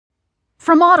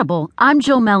From Audible, I'm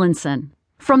Jill Mellinson.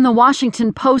 From the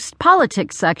Washington Post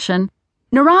Politics section,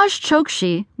 Niraj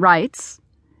Chokshi writes,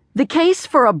 "The case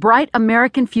for a bright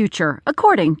American future,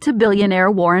 according to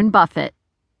billionaire Warren Buffett."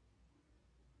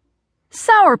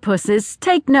 Sourpusses,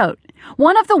 take note.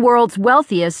 One of the world's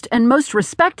wealthiest and most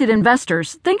respected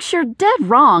investors thinks you're dead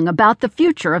wrong about the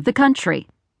future of the country.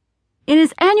 In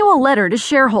his annual letter to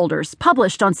shareholders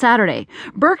published on Saturday,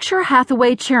 Berkshire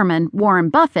Hathaway chairman Warren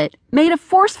Buffett made a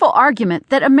forceful argument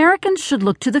that Americans should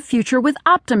look to the future with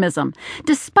optimism,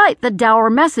 despite the dour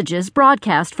messages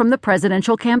broadcast from the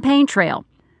presidential campaign trail.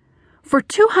 For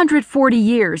 240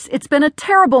 years, it's been a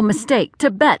terrible mistake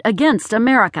to bet against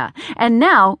America, and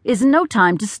now is no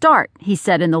time to start, he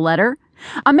said in the letter.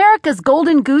 America's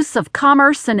golden goose of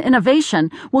commerce and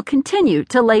innovation will continue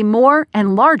to lay more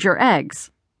and larger eggs.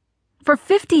 For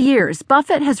 50 years,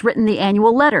 Buffett has written the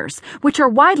annual letters, which are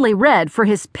widely read for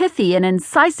his pithy and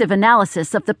incisive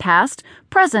analysis of the past,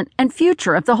 present, and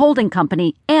future of the holding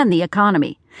company and the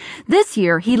economy. This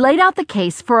year, he laid out the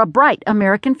case for a bright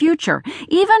American future,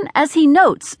 even as he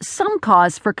notes some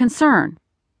cause for concern.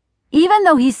 Even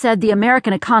though he said the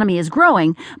American economy is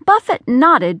growing, Buffett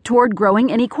nodded toward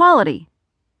growing inequality.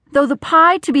 Though the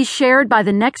pie to be shared by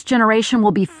the next generation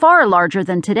will be far larger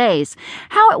than today's,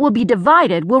 how it will be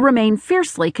divided will remain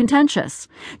fiercely contentious.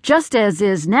 Just as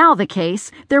is now the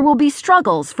case, there will be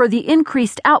struggles for the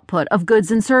increased output of goods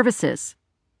and services.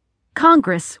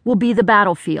 Congress will be the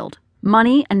battlefield.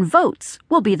 Money and votes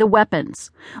will be the weapons.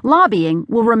 Lobbying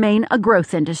will remain a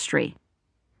growth industry.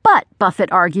 But, Buffett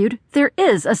argued, there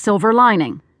is a silver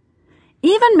lining.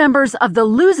 Even members of the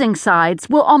losing sides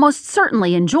will almost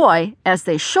certainly enjoy, as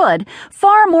they should,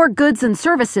 far more goods and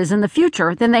services in the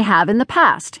future than they have in the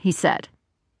past, he said.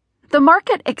 The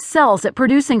market excels at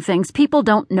producing things people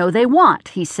don't know they want,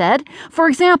 he said. For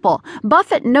example,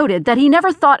 Buffett noted that he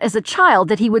never thought as a child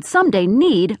that he would someday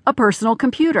need a personal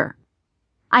computer.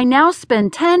 "I now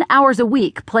spend 10 hours a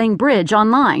week playing bridge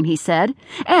online," he said,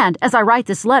 "and as I write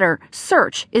this letter,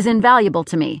 search is invaluable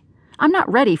to me. I'm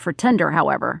not ready for Tinder,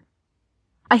 however."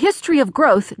 A history of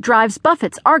growth drives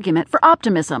Buffett's argument for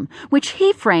optimism, which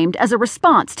he framed as a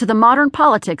response to the modern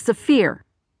politics of fear.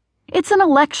 It's an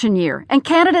election year, and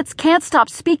candidates can't stop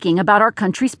speaking about our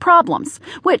country's problems,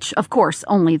 which, of course,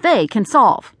 only they can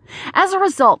solve. As a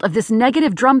result of this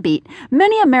negative drumbeat,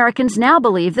 many Americans now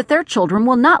believe that their children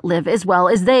will not live as well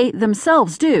as they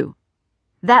themselves do.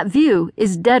 That view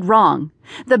is dead wrong.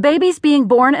 The babies being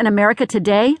born in America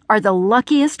today are the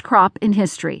luckiest crop in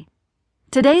history.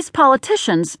 Today's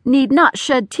politicians need not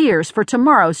shed tears for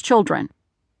tomorrow's children.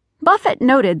 Buffett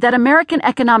noted that American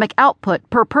economic output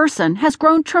per person has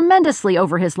grown tremendously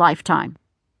over his lifetime.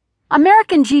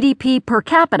 American GDP per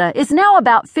capita is now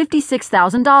about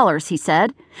 $56,000, he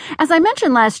said. As I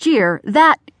mentioned last year,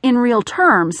 that, in real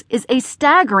terms, is a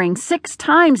staggering 6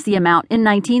 times the amount in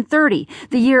 1930,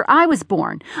 the year I was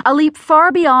born, a leap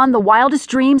far beyond the wildest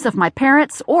dreams of my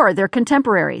parents or their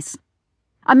contemporaries.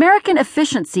 American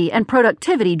efficiency and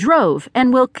productivity drove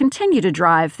and will continue to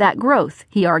drive that growth,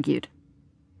 he argued.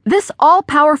 This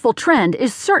all-powerful trend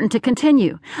is certain to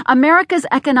continue. America's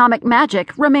economic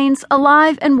magic remains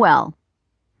alive and well.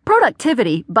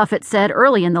 Productivity, Buffett said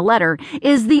early in the letter,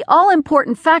 is the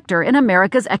all-important factor in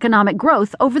America's economic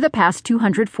growth over the past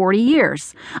 240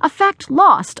 years, a fact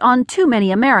lost on too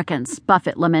many Americans,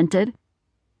 Buffett lamented.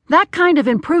 That kind of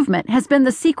improvement has been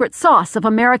the secret sauce of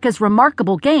America's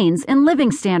remarkable gains in living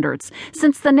standards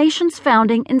since the nation's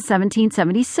founding in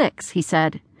 1776, he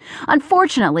said.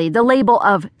 Unfortunately, the label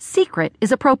of secret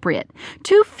is appropriate.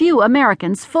 Too few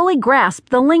Americans fully grasp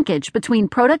the linkage between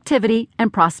productivity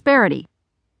and prosperity.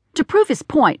 To prove his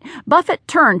point, Buffett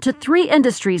turned to 3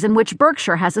 industries in which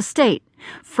Berkshire has a stake: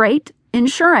 freight,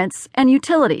 insurance, and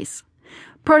utilities.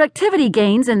 Productivity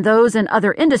gains in those and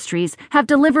other industries have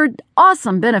delivered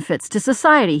awesome benefits to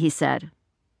society, he said.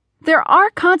 There are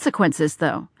consequences,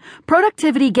 though.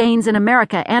 Productivity gains in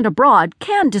America and abroad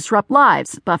can disrupt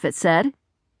lives, Buffett said.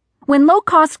 When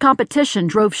low-cost competition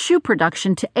drove shoe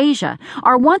production to Asia,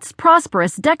 our once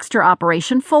prosperous Dexter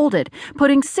operation folded,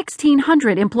 putting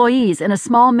 1,600 employees in a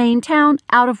small Maine town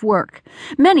out of work.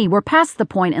 Many were past the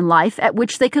point in life at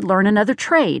which they could learn another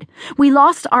trade. We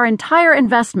lost our entire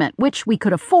investment, which we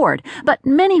could afford, but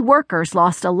many workers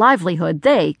lost a livelihood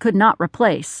they could not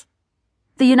replace.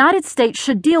 The United States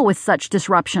should deal with such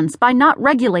disruptions by not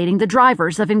regulating the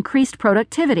drivers of increased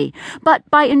productivity, but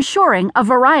by ensuring a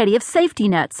variety of safety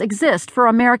nets exist for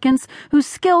Americans whose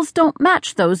skills don't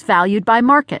match those valued by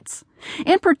markets.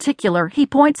 In particular, he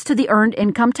points to the Earned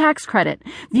Income Tax Credit,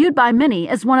 viewed by many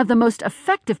as one of the most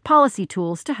effective policy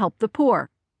tools to help the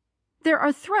poor. There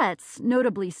are threats,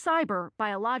 notably cyber,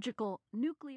 biological, nuclear